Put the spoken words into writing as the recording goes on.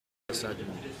a sudden,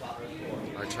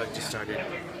 our truck just started,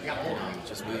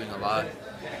 just moving a lot,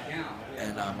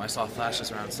 and I saw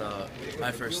flashes around. So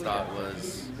my first thought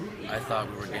was, I thought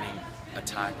we were getting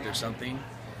attacked or something,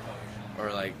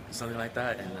 or like something like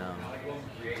that, and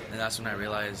that's when I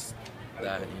realized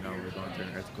that we were going through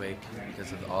an earthquake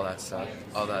because of all that stuff,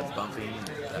 all that bumping.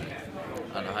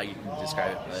 I don't know how you can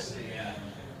describe it, but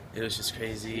it was just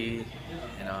crazy,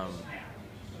 and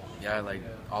yeah, like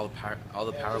all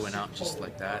the power went out just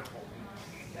like that,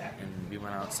 and we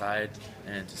went outside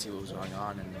and to see what was going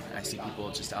on, and I see people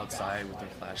just outside with their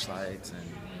flashlights and.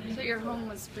 So your home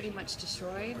was pretty much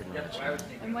destroyed? Pretty much. Yeah.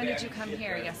 And when did you come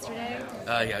here? Yesterday?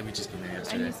 Yeah, we just came here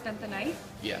yesterday. And you spent the night?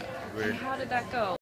 Yeah. And how did that go?